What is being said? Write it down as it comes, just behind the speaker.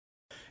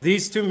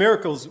These two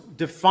miracles,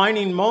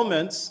 defining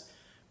moments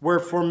where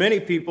for many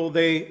people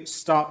they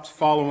stopped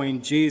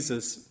following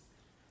Jesus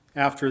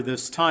after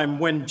this time,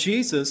 when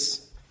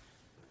Jesus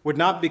would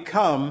not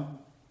become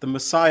the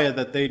Messiah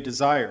that they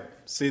desire.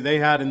 See, they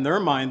had in their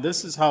mind,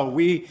 this is how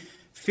we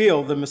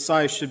feel the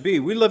Messiah should be.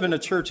 We live in a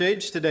church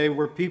age today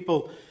where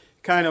people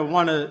kind of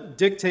want to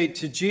dictate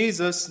to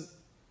Jesus,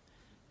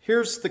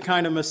 here's the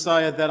kind of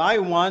Messiah that I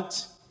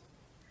want.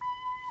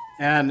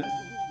 And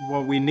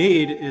what we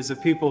need is a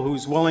people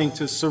who's willing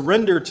to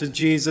surrender to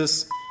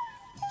Jesus,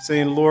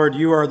 saying, Lord,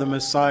 you are the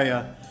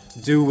Messiah.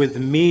 Do with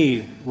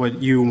me what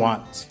you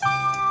want.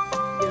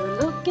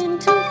 You're looking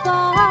too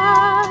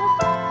far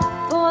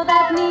for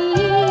that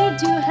need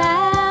you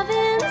have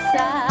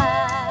inside.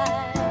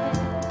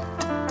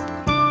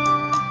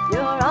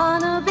 You're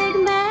on a big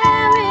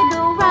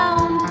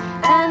merry-go-round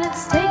and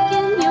it's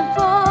taking you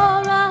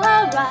for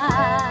a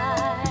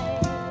ride.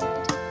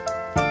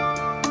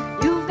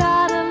 You've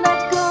got to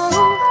let go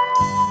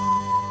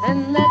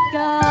and let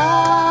God.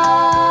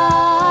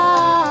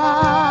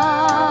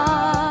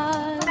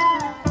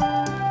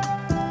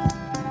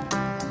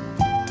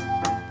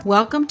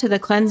 Welcome to the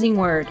Cleansing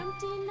Word.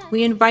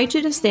 We invite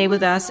you to stay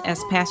with us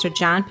as Pastor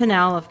John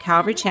Pennell of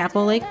Calvary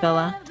Chapel, Lake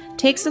Villa,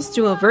 takes us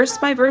through a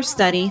verse-by-verse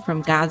study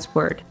from God's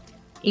Word.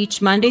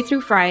 Each Monday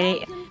through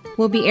Friday,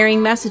 we'll be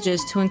airing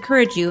messages to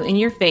encourage you in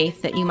your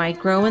faith that you might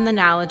grow in the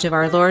knowledge of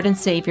our Lord and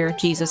Savior,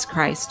 Jesus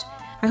Christ.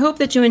 I hope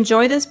that you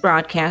enjoy this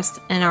broadcast,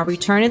 and I'll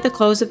return at the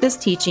close of this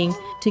teaching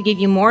to give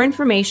you more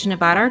information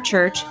about our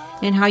church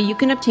and how you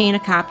can obtain a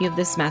copy of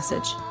this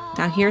message.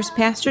 Now here's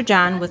Pastor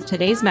John with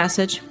today's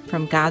message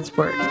from God's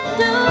Word. Do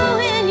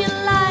in your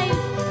life,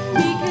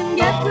 he can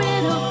get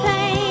rid of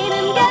pain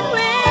and get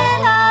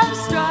rid of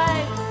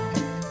strife.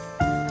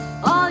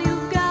 All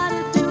you've got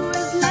to do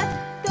is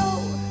let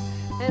go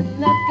and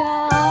let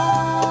God.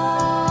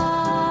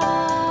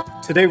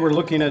 Today we're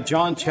looking at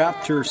John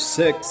chapter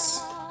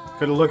 6.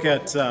 Going to look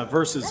at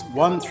verses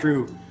 1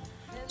 through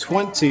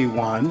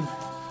 21.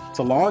 It's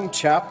a long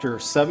chapter,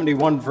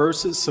 71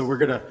 verses, so we're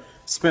going to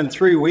spend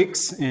 3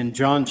 weeks in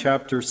John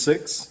chapter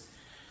 6.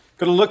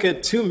 Going to look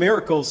at two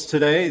miracles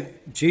today,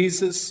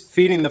 Jesus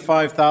feeding the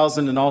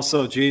 5,000 and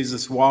also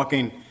Jesus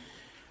walking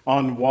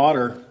on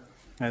water.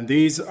 And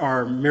these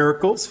are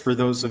miracles for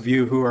those of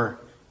you who are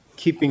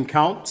keeping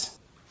count.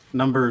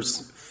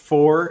 Numbers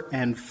 4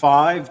 and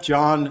 5.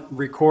 John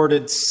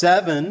recorded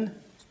 7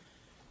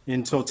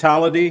 in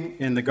totality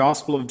in the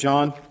Gospel of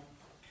John.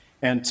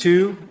 And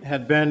 2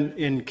 had been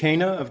in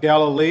Cana of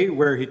Galilee,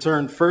 where he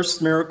turned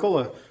first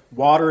miracle,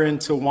 water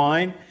into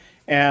wine,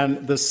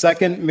 and the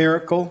second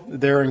miracle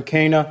there in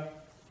Cana,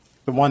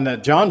 the one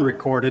that John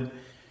recorded,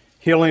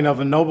 healing of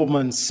a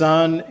nobleman's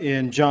son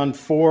in John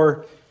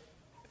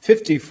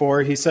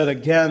 4:54. He said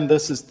again,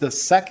 this is the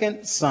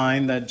second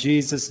sign that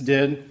Jesus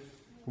did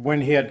when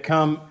he had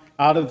come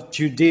out of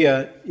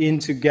Judea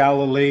into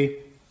Galilee.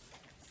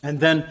 And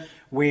then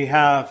we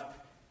have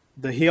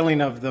the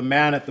healing of the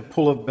man at the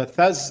pool of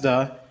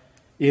Bethesda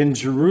in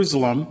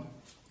Jerusalem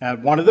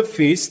at one of the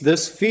feasts.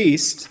 This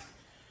feast,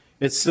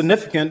 it's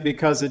significant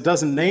because it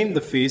doesn't name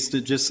the feast.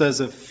 It just says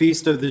a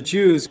feast of the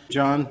Jews.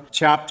 John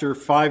chapter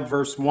 5,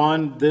 verse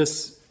 1.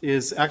 This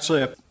is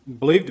actually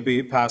believed to be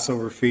a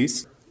Passover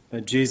feast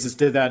that Jesus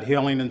did that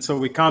healing. And so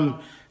we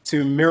come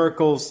to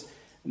miracles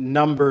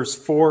numbers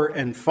 4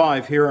 and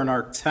 5 here in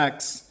our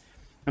text.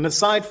 And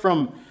aside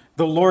from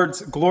the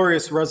Lord's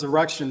glorious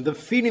resurrection, the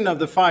feeding of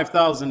the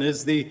 5,000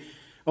 is the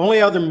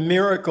only other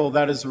miracle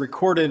that is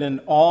recorded in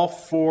all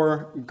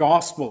 4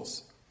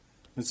 Gospels.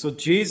 And so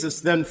Jesus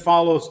then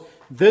follows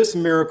this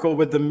miracle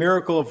with the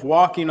miracle of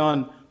walking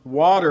on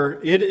water.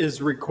 It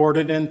is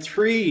recorded in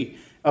 3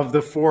 of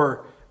the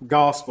 4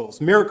 Gospels.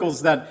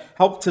 Miracles that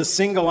help to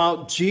single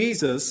out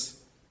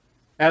Jesus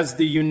as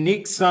the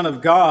unique Son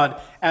of God.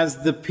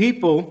 As the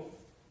people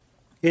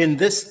in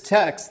this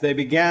text, they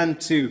began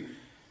to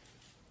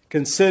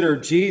consider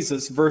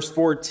Jesus, verse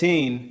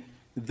 14,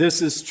 this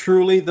is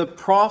truly the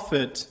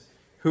prophet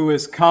who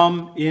has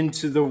come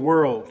into the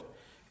world.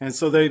 And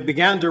so they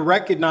began to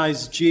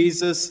recognize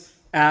Jesus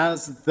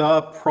as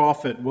the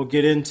prophet. We'll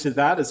get into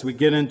that as we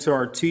get into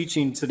our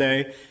teaching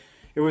today.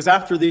 It was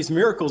after these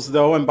miracles,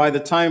 though, and by the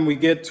time we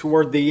get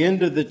toward the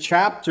end of the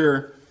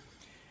chapter,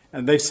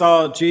 and they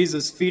saw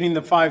Jesus feeding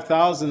the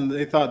 5,000,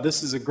 they thought,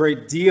 this is a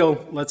great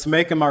deal. Let's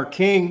make him our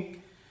king.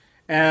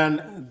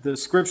 And the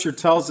scripture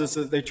tells us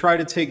that they try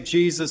to take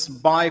Jesus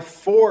by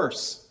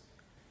force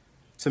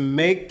to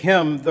make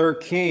him their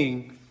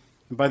king.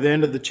 And by the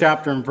end of the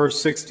chapter, in verse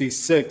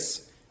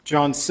 66,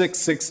 John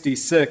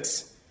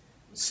 6:66,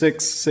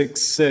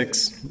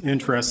 666,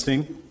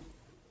 interesting.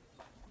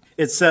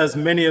 It says,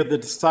 many of the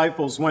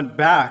disciples went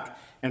back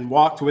and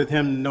walked with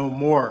him no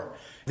more.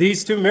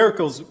 These two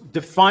miracles,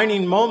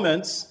 defining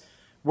moments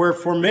where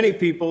for many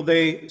people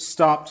they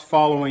stopped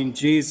following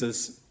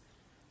Jesus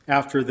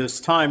after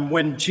this time,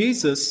 when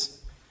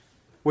Jesus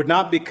would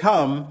not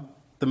become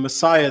the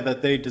Messiah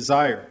that they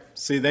desire.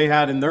 See, they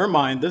had in their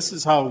mind, this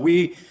is how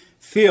we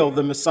feel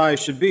the Messiah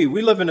should be.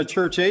 We live in a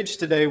church age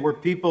today where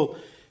people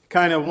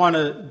kind of want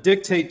to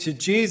dictate to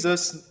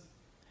Jesus,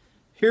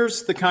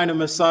 here's the kind of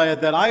Messiah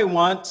that I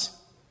want.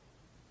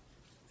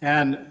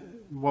 And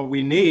what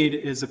we need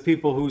is a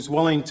people who's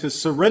willing to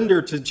surrender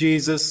to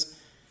Jesus,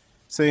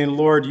 saying,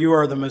 Lord, you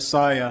are the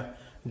Messiah.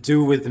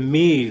 Do with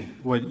me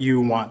what you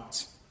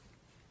want.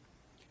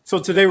 So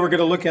today we're going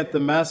to look at the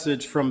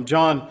message from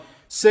John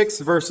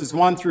 6, verses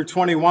 1 through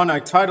 21. I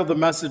titled the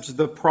message,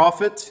 The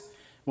Prophet.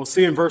 We'll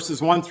see in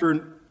verses 1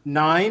 through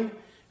 9,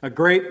 a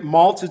great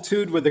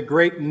multitude with a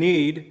great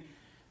need.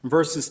 In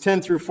verses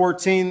 10 through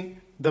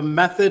 14, the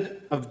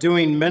method of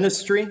doing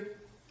ministry.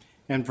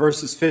 And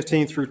verses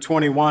 15 through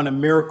 21, a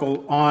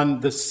miracle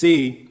on the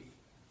sea.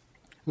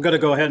 I'm going to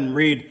go ahead and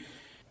read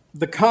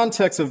the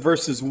context of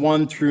verses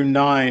 1 through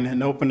 9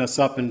 and open us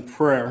up in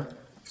prayer.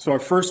 So our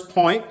first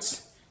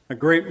point, a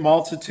great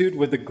multitude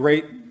with a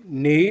great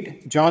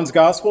need. John's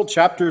Gospel,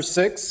 chapter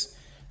 6,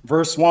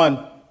 verse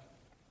 1.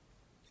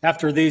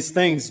 After these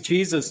things,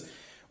 Jesus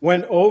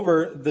went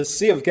over the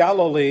Sea of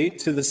Galilee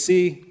to the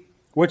sea,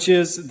 which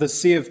is the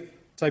Sea of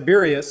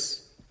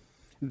Tiberias.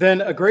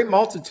 Then a great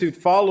multitude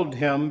followed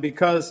him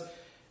because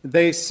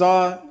they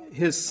saw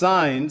his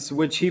signs,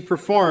 which he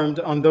performed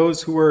on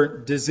those who were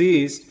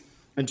diseased.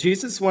 And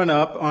Jesus went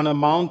up on a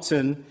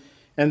mountain,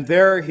 and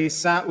there he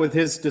sat with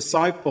his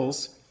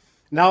disciples.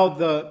 Now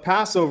the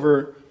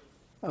Passover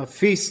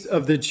feast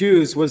of the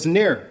Jews was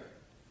near.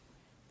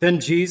 Then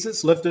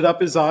Jesus lifted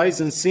up his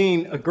eyes, and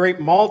seeing a great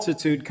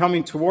multitude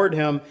coming toward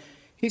him,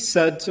 he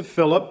said to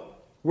Philip,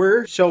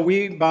 Where shall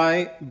we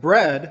buy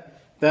bread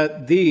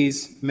that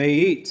these may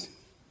eat?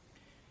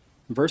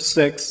 Verse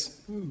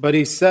 6, But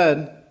he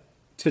said,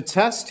 to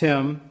test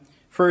him,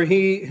 for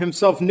he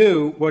himself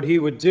knew what he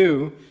would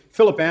do,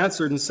 Philip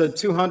answered and said,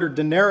 200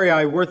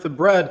 denarii worth of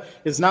bread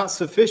is not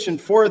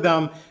sufficient for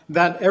them,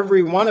 that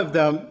every one of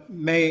them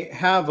may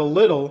have a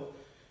little.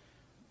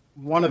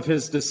 One of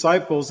his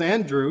disciples,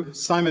 Andrew,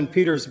 Simon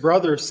Peter's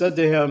brother, said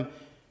to him,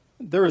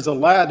 There is a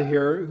lad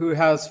here who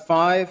has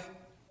 5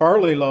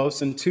 barley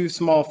loaves and 2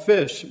 small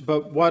fish,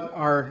 but what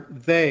are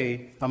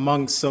they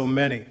among so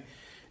many?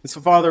 And so,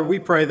 Father, we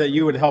pray that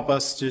you would help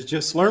us to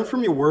just learn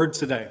from your word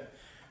today.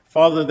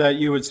 Father, that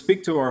you would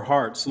speak to our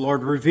hearts.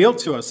 Lord, reveal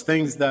to us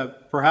things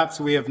that perhaps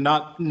we have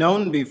not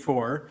known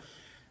before.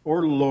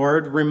 Or,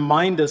 Lord,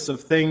 remind us of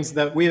things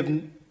that we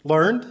have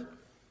learned,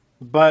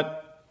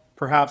 but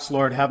perhaps,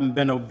 Lord, haven't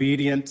been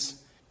obedient.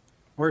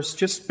 Or it's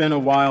just been a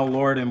while,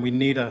 Lord, and we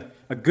need a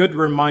good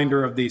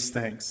reminder of these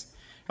things.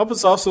 Help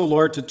us also,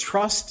 Lord, to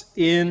trust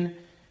in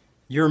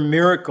your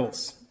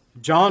miracles.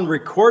 John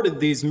recorded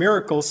these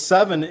miracles,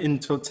 7 in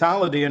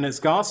totality in his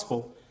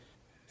gospel,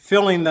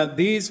 feeling that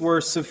these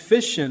were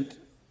sufficient,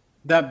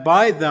 that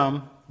by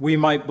them we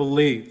might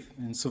believe.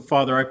 And so,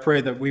 Father, I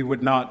pray that we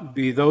would not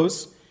be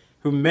those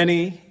who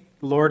many,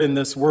 Lord, in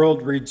this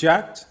world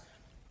reject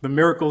the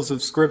miracles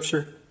of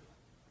Scripture.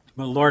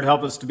 But, Lord,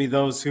 help us to be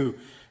those who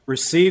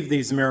receive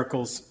these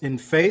miracles in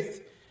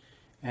faith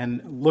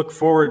and look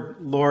forward,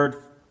 Lord,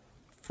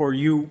 for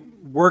you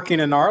working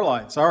in our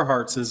lives, our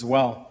hearts as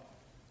well,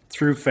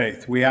 through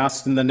faith. We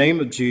ask in the name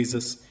of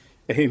Jesus,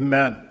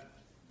 amen.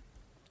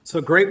 So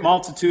a great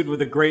multitude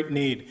with a great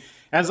need.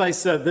 As I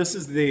said, this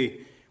is the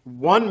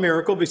one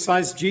miracle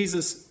besides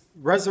Jesus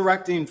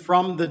resurrecting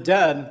from the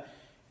dead.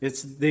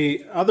 It's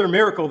the other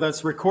miracle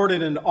that's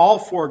recorded in all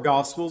 4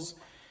 Gospels.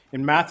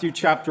 In Matthew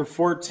chapter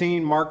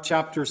 14, Mark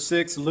chapter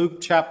 6, Luke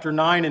chapter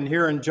 9, and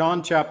here in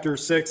John chapter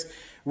 6,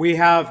 we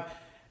have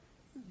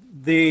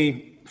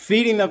the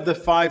feeding of the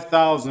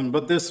 5,000.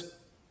 But this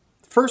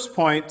first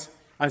point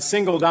I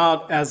singled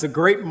out as a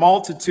great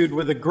multitude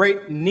with a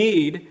great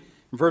need,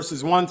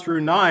 verses 1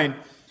 through 9,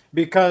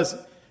 because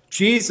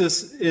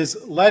Jesus is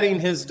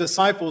letting his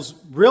disciples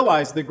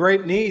realize the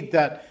great need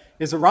that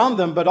is around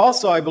them, but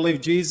also I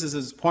believe Jesus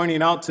is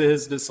pointing out to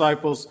his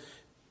disciples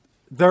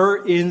their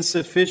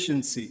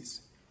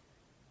insufficiencies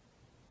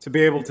to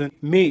be able to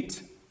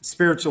meet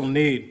spiritual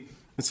need.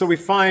 And so we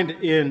find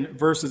in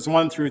verses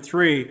 1 through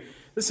 3,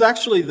 this is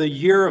actually the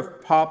year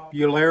of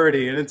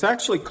popularity, and it's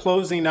actually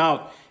closing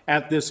out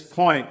at this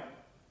point.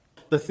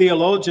 The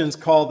theologians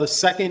call the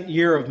second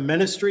year of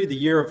ministry the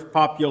year of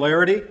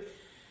popularity.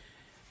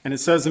 And it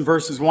says in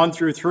verses 1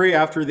 through 3,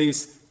 after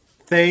these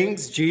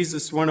things,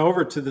 Jesus went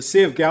over to the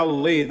Sea of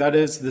Galilee, that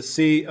is the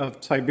Sea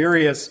of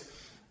Tiberias.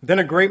 Then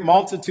a great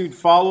multitude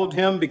followed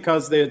him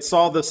because they had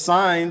saw the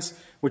signs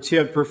which he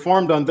had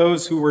performed on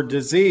those who were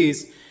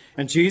diseased.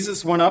 And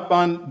Jesus went up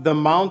on the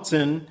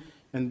mountain,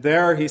 and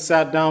there he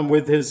sat down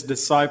with his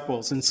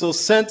disciples. And so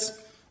since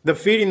the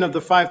feeding of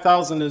the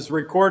 5,000 is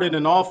recorded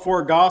in all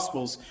 4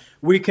 Gospels,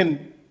 we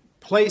can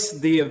place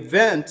the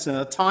event,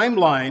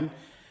 timeline,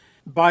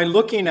 by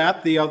looking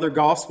at the other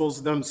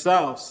Gospels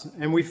themselves.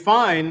 And we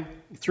find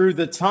through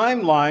the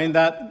timeline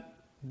that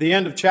the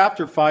end of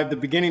chapter 5, the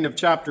beginning of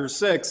chapter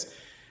 6,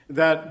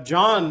 that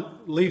John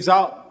leaves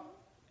out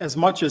as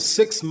much as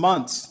 6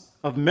 months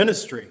of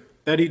ministry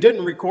that he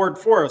didn't record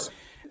for us.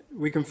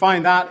 We can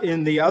find that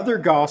in the other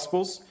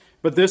Gospels,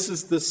 but this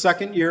is the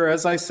second year,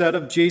 as I said,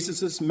 of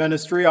Jesus'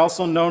 ministry,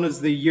 also known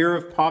as the year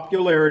of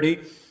popularity.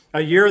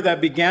 a year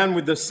that began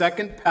with the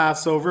second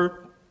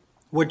Passover,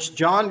 which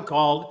John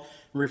called,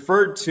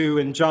 referred to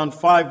in John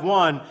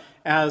 5:1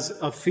 as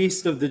a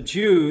feast of the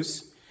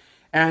Jews,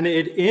 and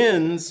it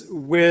ends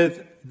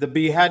with the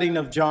beheading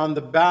of John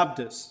the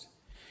Baptist.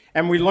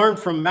 And we learn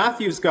from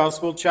Matthew's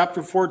Gospel,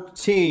 chapter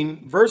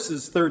 14,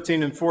 verses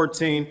 13 and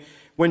 14,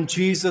 when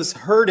Jesus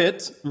heard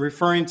it,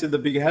 referring to the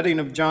beheading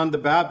of John the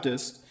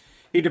Baptist,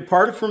 he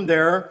departed from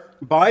there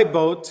by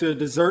boat to a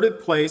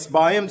deserted place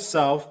by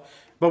himself.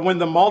 But when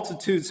the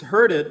multitudes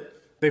heard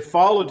it, they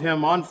followed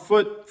him on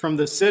foot from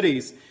the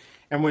cities.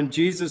 And when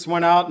Jesus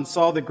went out and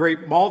saw the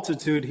great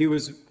multitude, he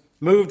was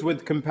moved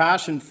with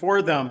compassion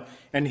for them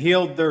and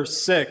healed their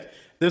sick.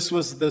 This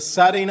was the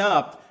setting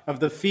up of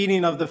the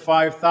feeding of the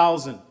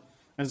 5,000.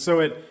 And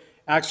so it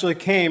actually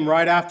came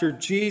right after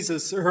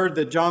Jesus heard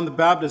that John the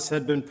Baptist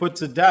had been put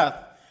to death.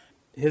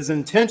 His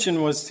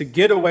intention was to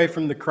get away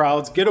from the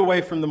crowds, get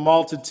away from the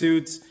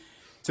multitudes,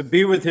 to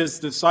be with his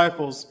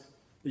disciples.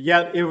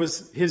 Yet it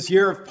was his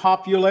year of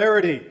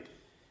popularity.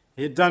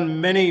 He had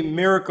done many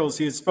miracles.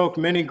 He had spoke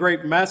many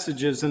great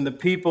messages, and the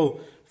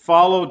people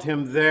followed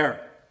him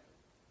there.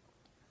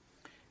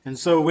 And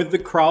so with the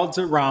crowds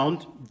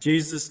around,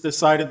 Jesus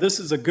decided this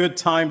is a good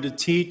time to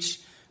teach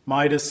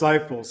my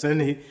disciples.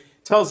 And he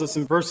tells us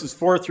in verses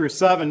 4 through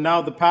 7,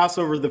 now the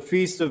Passover, the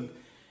feast of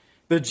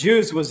the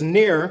Jews, was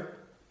near.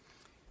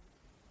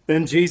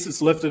 Then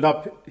Jesus lifted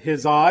up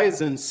his eyes,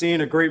 and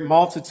seeing a great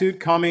multitude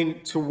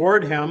coming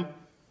toward him,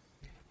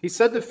 he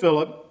said to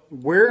Philip,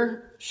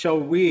 where shall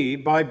we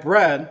buy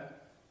bread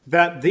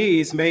that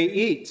these may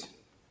eat?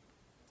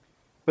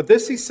 But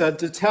this he said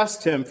to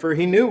test him, for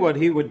he knew what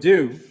he would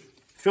do.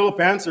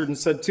 Philip answered and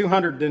said,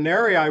 200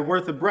 denarii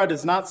worth of bread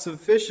is not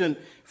sufficient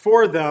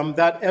for them,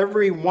 that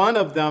every one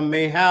of them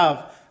may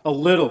have a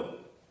little.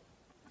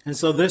 And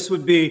so this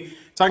would be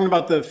talking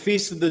about the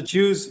feast of the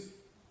Jews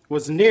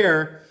was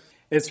near.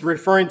 It's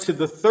referring to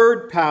the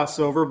third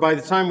Passover. By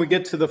the time we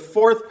get to the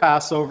fourth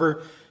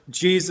Passover,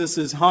 Jesus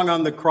is hung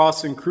on the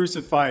cross and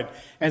crucified.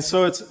 And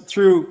so it's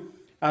through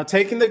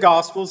taking the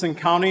Gospels and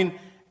counting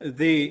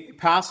the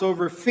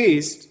Passover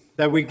feast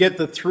that we get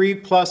the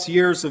 3+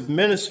 years of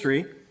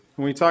ministry.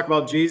 When we talk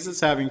about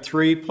Jesus having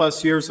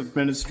 3+ years of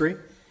ministry,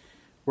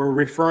 we're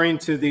referring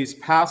to these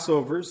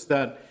Passovers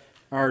that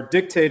are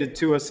dictated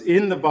to us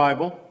in the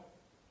Bible.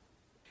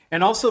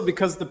 And also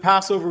because the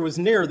Passover was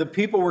near, the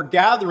people were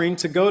gathering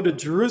to go to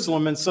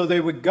Jerusalem, and so they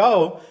would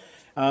go.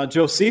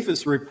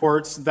 Josephus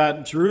reports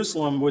that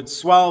Jerusalem would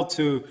swell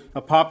to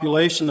a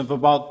population of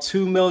about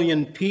 2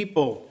 million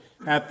people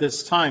at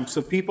this time.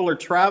 So people are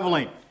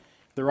traveling.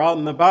 They're out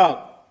and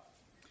about,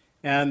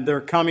 and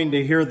they're coming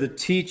to hear the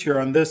teacher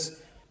on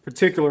this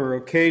particular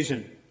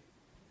occasion.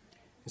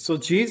 So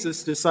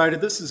Jesus decided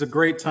this is a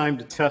great time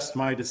to test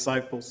my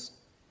disciples.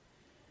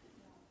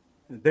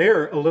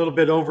 They're a little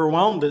bit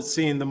overwhelmed at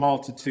seeing the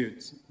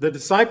multitudes. The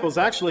disciples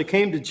actually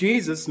came to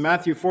Jesus,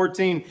 Matthew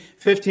 14,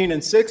 15,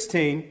 and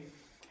 16,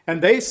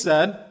 and they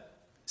said,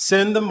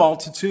 send the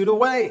multitude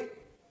away,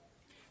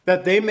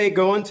 that they may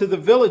go into the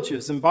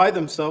villages and buy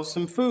themselves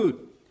some food.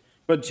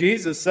 But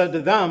Jesus said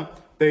to them,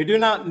 they do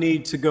not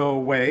need to go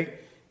away.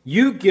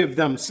 You give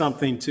them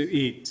something to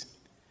eat.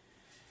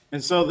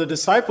 And so the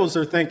disciples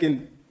are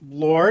thinking,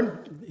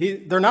 Lord,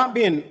 they're not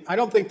being, I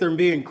don't think they're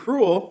being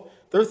cruel.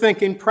 They're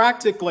thinking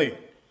practically.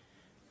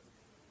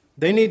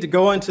 They need to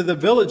go into the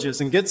villages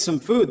and get some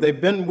food.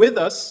 They've been with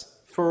us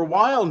for a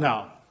while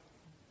now.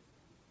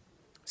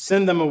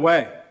 Send them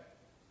away.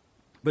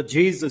 But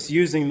Jesus,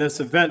 using this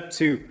event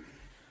to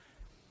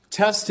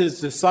test his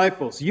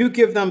disciples, you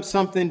give them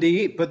something to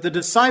eat. But the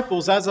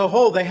disciples as a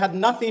whole, they had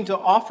nothing to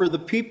offer the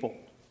people.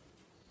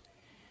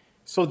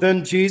 So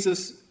then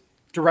Jesus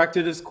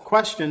directed his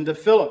question to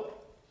Philip.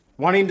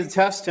 Wanting to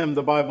test him,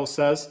 the Bible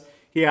says,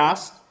 he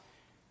asked,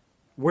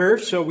 where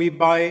shall we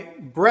buy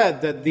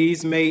bread that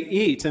these may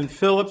eat? And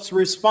Philip's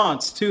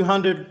response,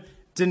 200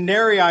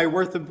 denarii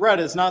worth of bread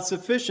is not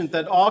sufficient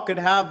that all could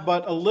have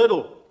but a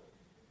little.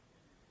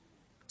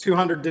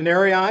 200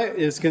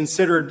 denarii is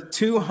considered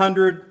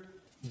 200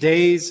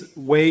 days'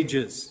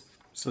 wages.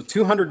 So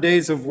 200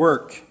 days of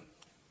work.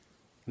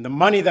 And the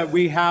money that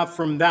we have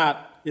from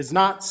that is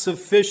not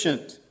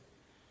sufficient.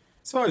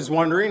 So I was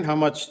wondering how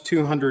much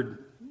 200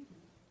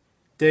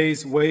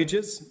 days'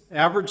 wages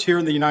average here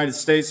in the United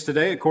States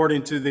today,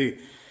 according to the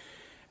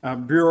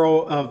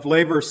Bureau of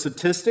Labor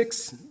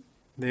Statistics.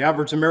 The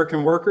average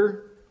American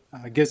worker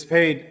gets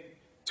paid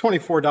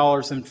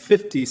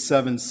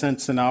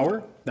 $24.57 an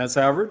hour. That's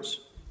average.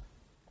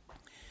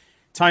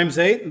 Times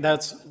 8,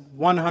 that's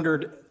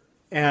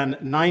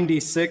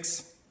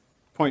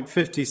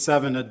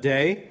 196.57 a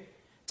day.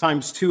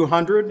 Times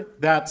 200,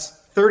 that's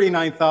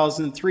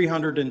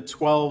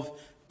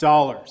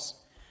 $39,312.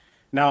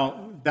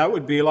 Now, that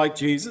would be like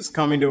Jesus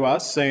coming to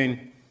us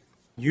saying,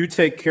 you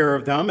take care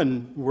of them,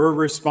 and we're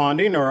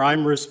responding, or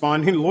I'm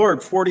responding,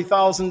 Lord,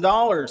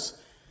 $40,000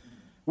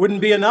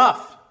 wouldn't be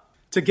enough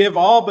to give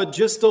all but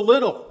just a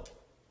little.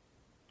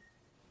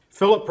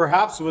 Philip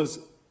perhaps was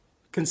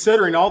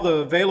considering all the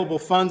available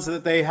funds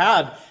that they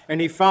had, and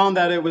he found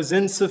that it was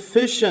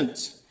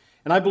insufficient.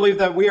 And I believe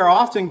that we are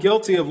often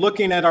guilty of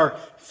looking at our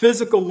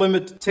physical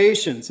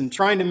limitations and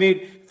trying to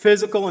meet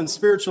physical and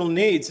spiritual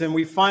needs, and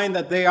we find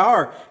that they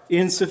are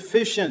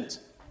insufficient,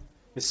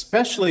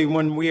 especially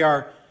when we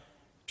are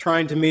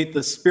trying to meet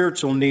the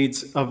spiritual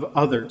needs of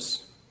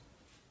others.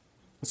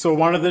 So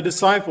one of the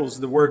disciples,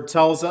 the word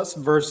tells us,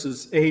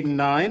 verses 8 and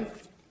 9,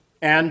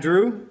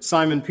 Andrew,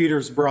 Simon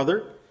Peter's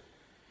brother,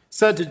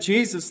 said to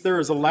Jesus, "There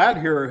is a lad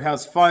here who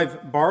has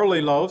 5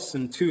 barley loaves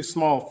and 2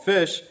 small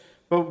fish,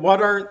 but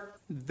what are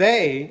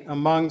they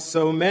among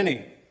so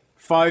many?"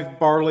 5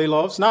 barley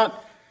loaves,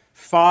 not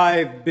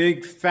 5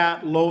 big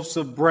fat loaves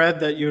of bread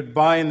that you'd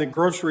buy in the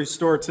grocery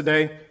store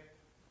today,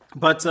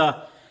 but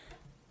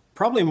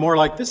probably more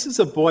like this is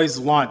a boy's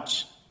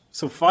lunch.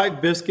 So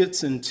 5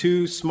 biscuits and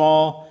 2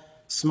 small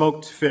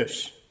smoked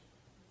fish.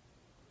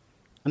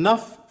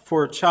 Enough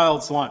for a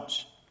child's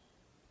lunch.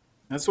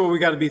 That's what we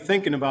got to be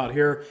thinking about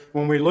here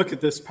when we look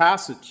at this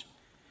passage.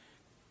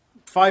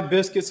 5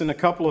 biscuits and a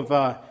couple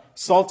of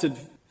salted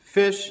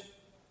fish,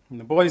 and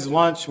the boy's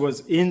lunch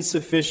was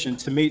insufficient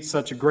to meet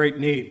such a great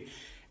need.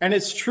 And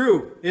it's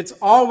true. It's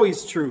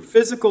always true.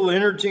 Physical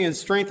energy and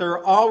strength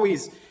are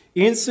always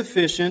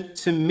insufficient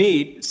to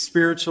meet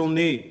spiritual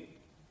need.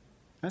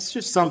 That's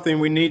just something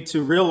we need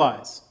to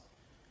realize,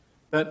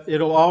 that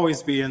it'll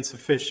always be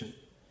insufficient.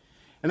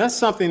 And that's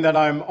something that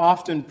I'm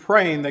often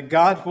praying, that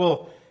God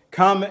will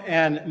come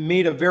and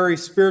meet a very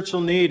spiritual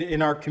need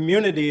in our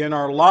community, in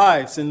our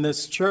lives, in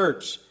this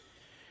church.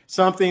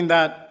 Something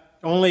that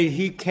only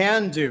He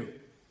can do.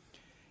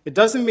 It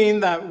doesn't mean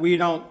that we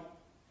don't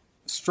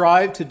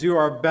strive to do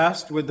our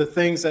best with the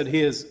things that He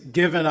has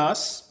given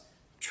us,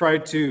 try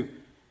to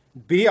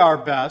be our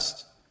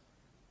best,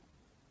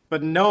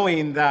 but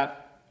knowing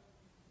that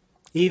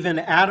even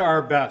at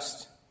our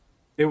best,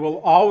 it will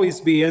always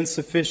be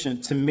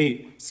insufficient to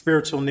meet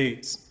spiritual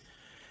needs.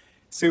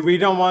 See, we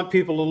don't want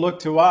people to look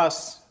to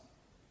us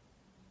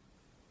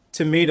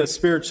to meet a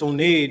spiritual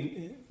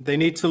need. They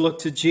need to look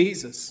to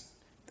Jesus.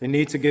 They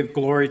need to give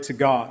glory to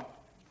God.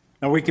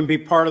 Now, we can be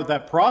part of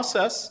that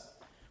process.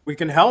 We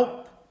can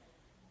help.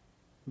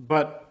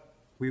 But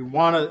we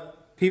want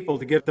people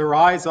to get their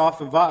eyes off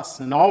of us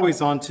and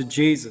always onto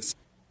Jesus.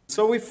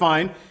 So we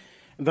find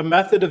the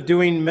method of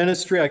doing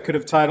ministry. I could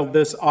have titled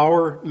this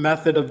Our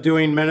Method of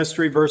Doing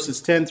Ministry,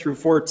 verses 10 through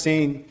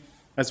 14.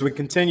 As we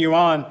continue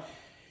on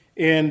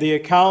in the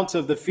account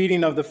of the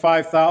feeding of the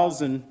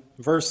 5,000,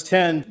 verse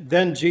 10,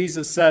 then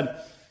Jesus said,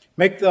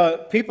 "Make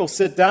the people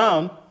sit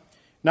down."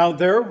 Now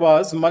there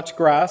was much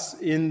grass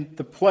in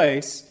the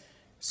place,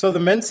 so the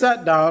men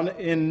sat down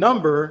in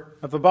number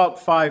of about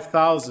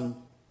 5,000.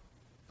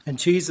 And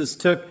Jesus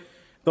took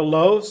the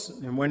loaves,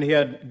 and when He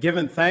had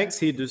given thanks,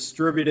 He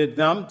distributed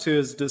them to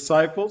His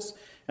disciples,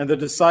 and the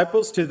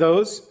disciples to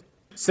those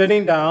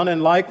sitting down,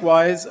 and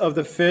likewise of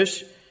the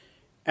fish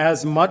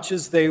as much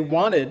as they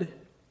wanted.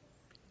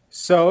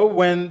 So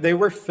when they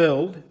were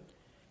filled,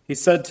 He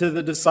said to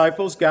the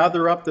disciples,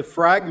 "Gather up the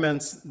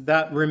fragments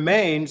that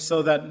remained,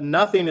 so that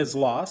nothing is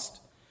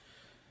lost."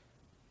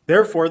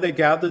 Therefore they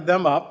gathered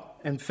them up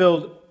and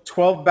filled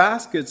 12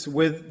 baskets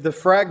with the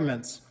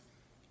fragments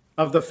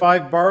of the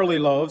 5 barley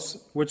loaves,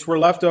 which were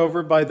left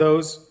over by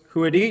those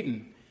who had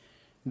eaten.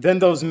 Then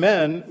those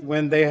men,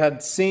 when they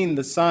had seen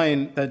the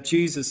sign that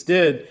Jesus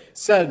did,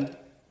 said,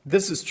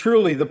 "This is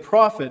truly the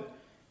prophet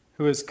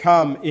who has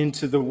come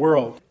into the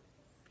world."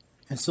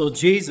 And so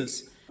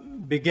Jesus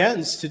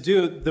begins to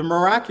do the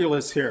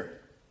miraculous here.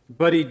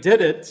 But He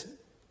did it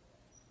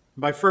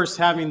by first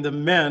having the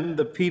men,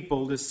 the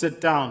people, to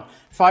sit down.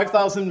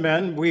 5,000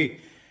 men,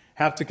 we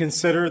have to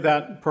consider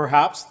that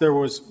perhaps there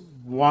was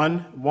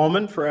one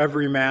woman for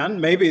every man.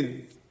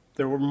 Maybe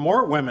there were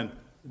more women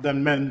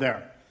than men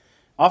there.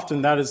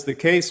 Often that is the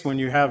case when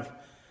you have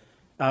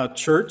a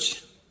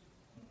church.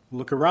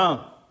 Look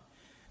around.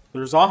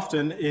 There's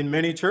often in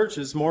many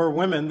churches more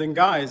women than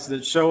guys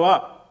that show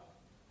up.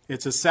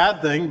 It's a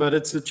sad thing, but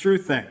it's a true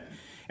thing.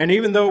 And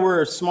even though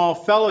we're a small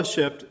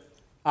fellowship,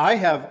 I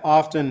have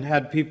often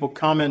had people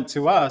comment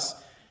to us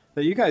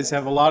that you guys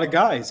have a lot of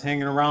guys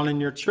hanging around in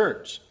your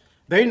church.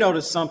 They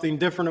notice something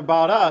different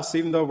about us,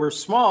 even though we're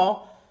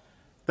small,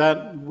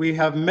 that we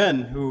have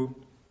men who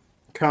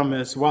come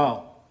as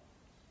well.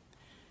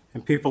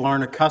 And people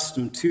aren't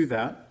accustomed to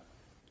that.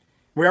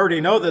 We already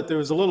know that there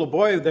was a little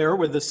boy there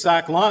with the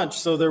sack lunch,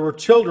 so there were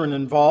children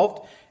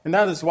involved. And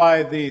that is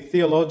why the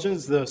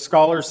theologians, the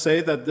scholars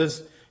say that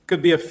this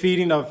could be a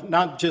feeding of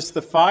not just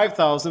the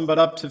 5,000, but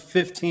up to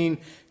 15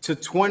 to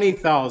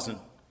 20,000,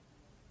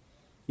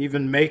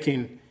 even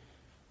making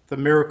the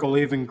miracle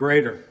even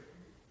greater.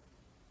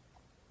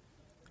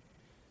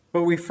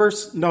 But we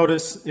first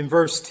notice in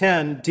verse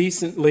 10,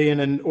 decently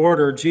and in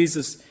order,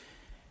 Jesus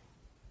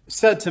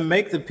said to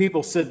make the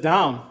people sit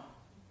down.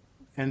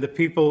 And the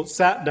people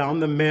sat down,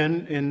 the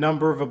men in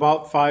number of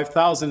about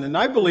 5,000. And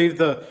I believe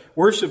the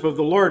worship of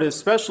the Lord,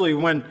 especially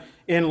when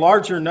in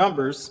larger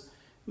numbers,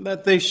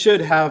 that they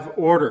should have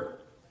order.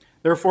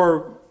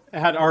 Therefore,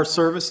 at our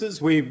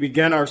services, we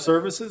begin our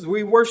services,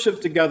 we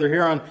worship together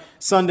here on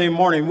Sunday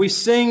morning. We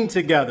sing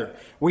together.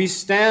 We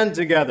stand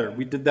together.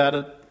 We did that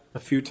at a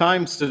few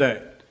times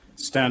today.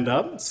 Stand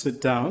up, sit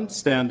down,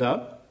 stand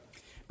up.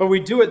 But we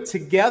do it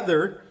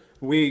together.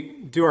 We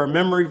do our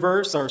memory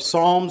verse, our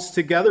psalms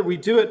together. We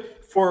do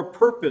it for a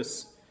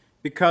purpose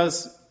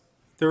because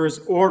there is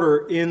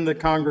order in the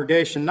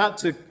congregation, not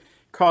to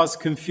cause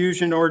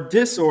confusion or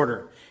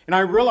disorder. And I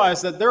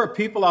realize that there are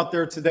people out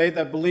there today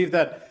that believe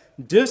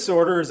that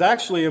disorder is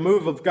actually a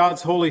move of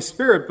God's Holy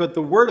Spirit, but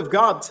the Word of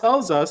God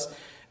tells us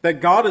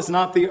that God is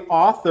not the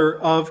author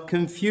of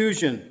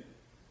confusion.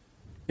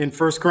 In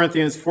 1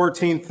 Corinthians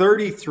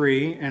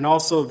 14:33 and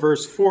also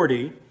verse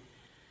 40,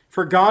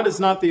 for God is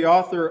not the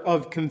author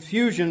of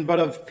confusion, but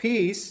of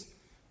peace,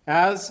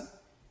 as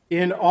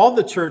in all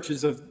the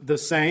churches of the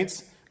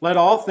saints, let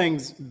all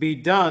things be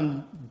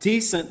done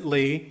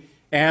decently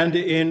and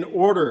in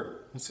order.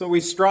 And so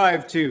we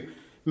strive to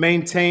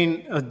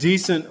maintain a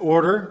decent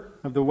order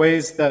of the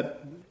ways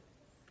that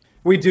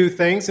we do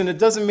things, and it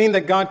doesn't mean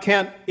that God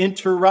can't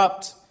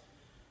interrupt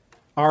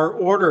our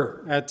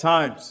order at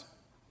times.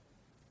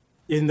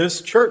 In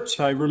this church,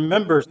 I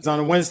remember on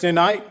a Wednesday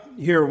night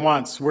here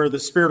once where the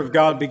Spirit of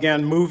God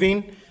began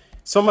moving,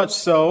 so much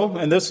so,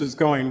 and this was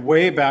going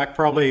way back,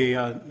 probably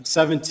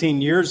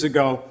 17 years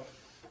ago,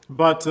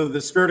 but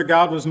the Spirit of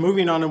God was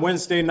moving on a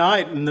Wednesday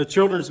night, and the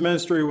children's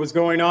ministry was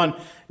going on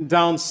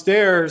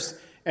downstairs,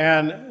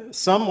 and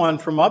someone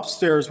from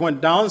upstairs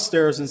went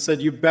downstairs and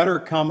said, you better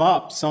come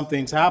up,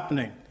 something's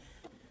happening.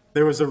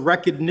 There was a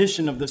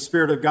recognition of the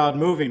Spirit of God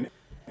moving.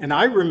 And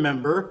I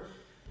remember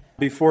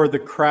before the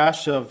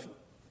crash of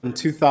in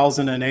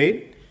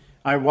 2008,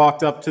 I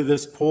walked up to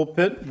this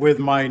pulpit with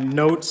my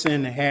notes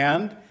in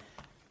hand,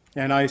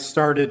 and I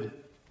started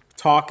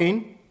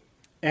talking,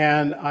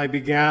 and I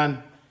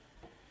began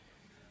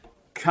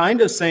kind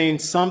of saying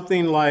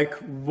something like,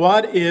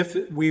 what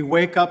if we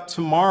wake up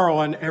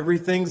tomorrow and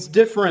everything's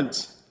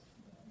different?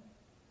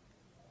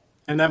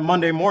 And that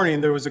Monday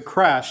morning, there was a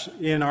crash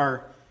in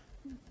our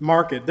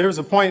market. There was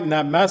a point in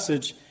that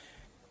message,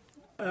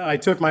 I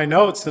took my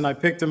notes and I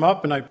picked them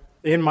up, and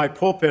in my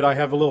pulpit, I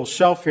have a little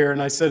shelf here,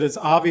 and I said, it's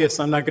obvious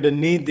I'm not going to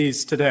need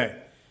these today.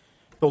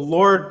 The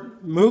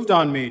Lord moved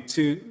on me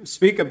to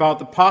speak about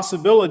the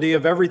possibility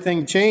of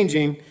everything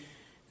changing,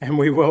 and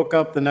we woke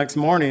up the next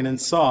morning and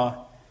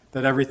saw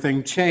that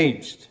everything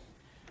changed.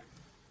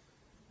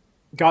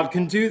 God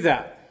can do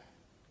that.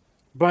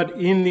 But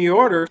in the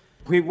order,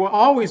 we will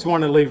always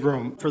want to leave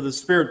room for the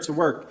Spirit to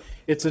work.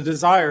 It's a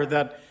desire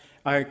that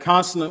I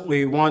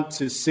constantly want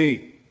to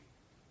see.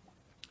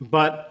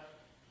 But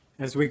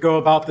as we go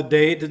about the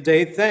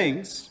day-to-day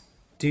things,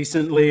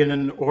 decently and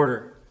in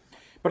order.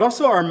 But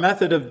also our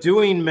method of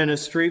doing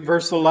ministry,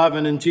 verse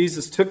 11, and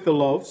Jesus took the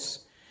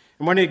loaves,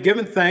 and when he had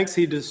given thanks,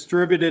 he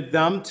distributed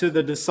them to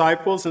the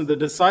disciples, and the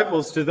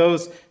disciples to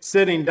those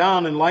sitting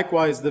down, and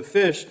likewise the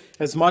fish,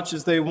 as much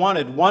as they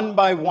wanted, one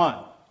by one.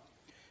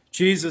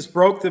 Jesus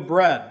broke the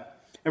bread.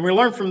 And we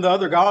learn from the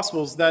other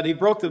Gospels that he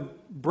broke the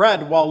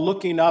bread while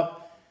looking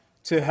up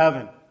to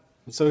heaven.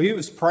 And so he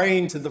was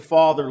praying to the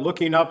Father,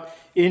 looking up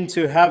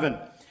into heaven.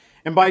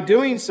 And by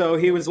doing so,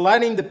 he was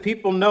letting the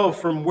people know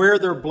from where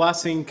their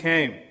blessing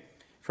came.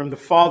 From the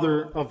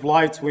Father of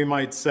lights, we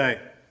might say,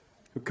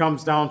 who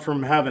comes down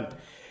from heaven.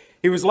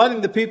 He was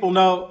letting the people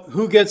know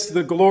who gets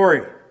the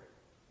glory.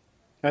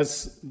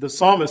 As the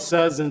psalmist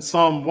says in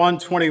Psalm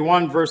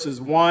 121, verses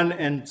 1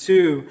 and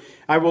 2,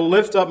 I will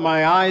lift up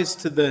my eyes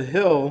to the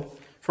hill,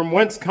 from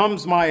whence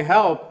comes my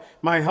help.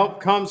 My help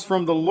comes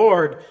from the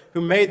Lord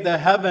who made the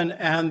heaven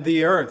and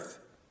the earth.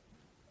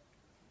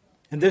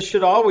 And this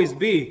should always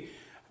be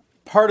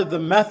part of the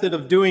method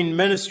of doing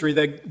ministry,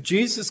 that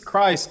Jesus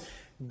Christ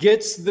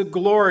gets the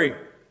glory.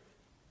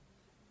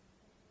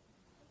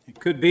 It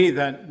could be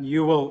that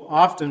you will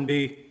often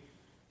be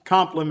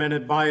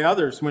complimented by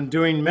others when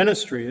doing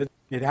ministry.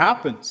 It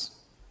happens.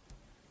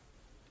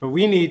 But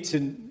we need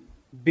to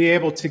be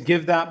able to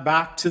give that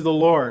back to the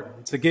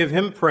Lord, to give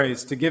him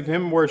praise, to give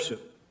him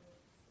worship.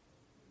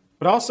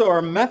 But also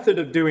our method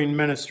of doing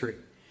ministry.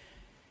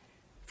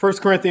 1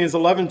 Corinthians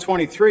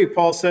 11:23,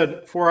 Paul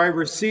said, for I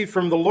received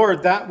from the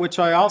Lord that which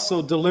I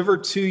also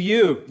delivered to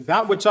you.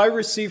 That which I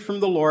received from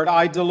the Lord,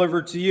 I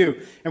delivered to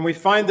you. And we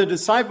find the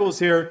disciples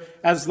here,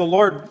 as the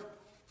Lord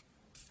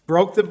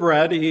broke the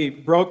bread, he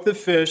broke the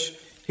fish,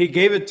 he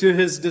gave it to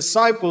his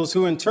disciples,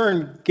 who in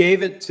turn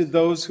gave it to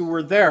those who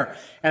were there.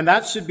 And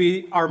that should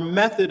be our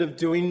method of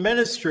doing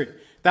ministry.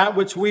 That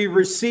which we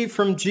receive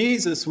from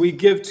Jesus, we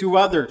give to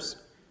others.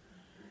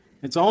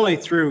 It's only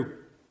through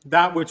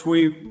that which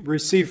we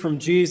receive from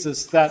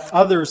Jesus that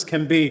others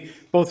can be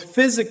both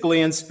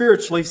physically and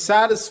spiritually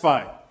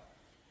satisfied.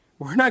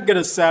 We're not going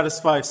to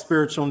satisfy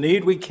spiritual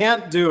need. We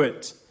can't do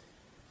it.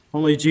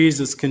 Only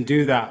Jesus can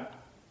do that.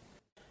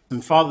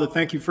 And Father,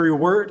 thank you for your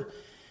word,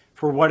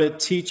 for what it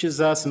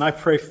teaches us. And I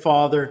pray,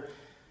 Father,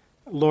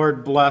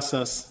 Lord, bless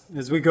us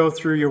as we go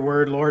through your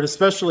word, Lord,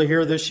 especially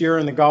here this year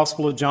in the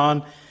Gospel of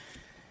John.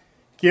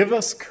 Give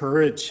us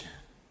courage.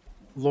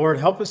 Lord,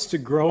 help us to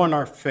grow in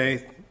our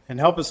faith, and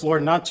help us,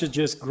 Lord, not to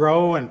just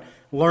grow and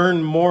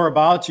learn more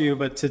about you,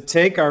 but to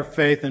take our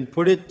faith and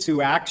put it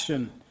to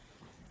action.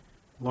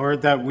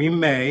 Lord, that we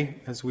may,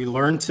 as we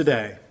learn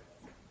today,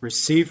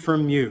 receive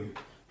from you,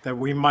 that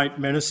we might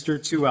minister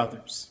to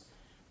others.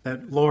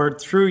 That, Lord,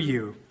 through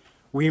you,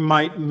 we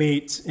might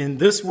meet in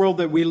this world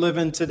that we live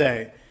in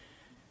today,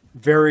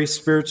 very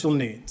spiritual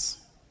needs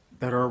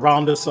that are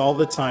around us all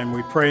the time.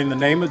 We pray in the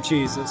name of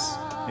Jesus.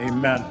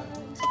 Amen.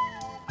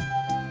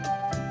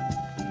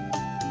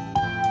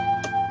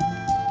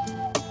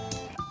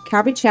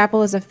 Calvary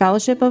Chapel is a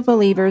fellowship of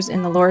believers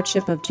in the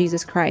Lordship of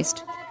Jesus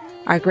Christ.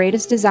 Our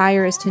greatest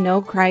desire is to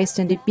know Christ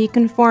and to be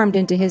conformed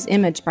into His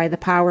image by the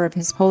power of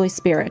His Holy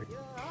Spirit.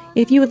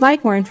 If you would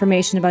like more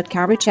information about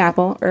Calvary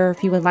Chapel, or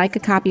if you would like a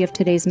copy of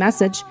today's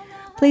message,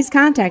 please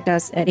contact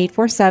us at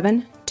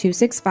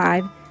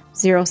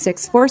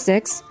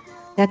 847-265-0646.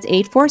 That's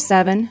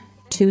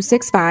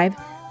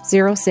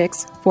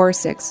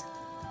 847-265-0646.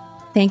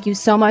 Thank you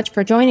so much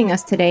for joining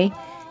us today,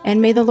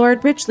 and may the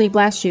Lord richly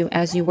bless you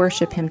as you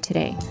worship Him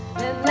today.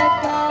 And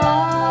let God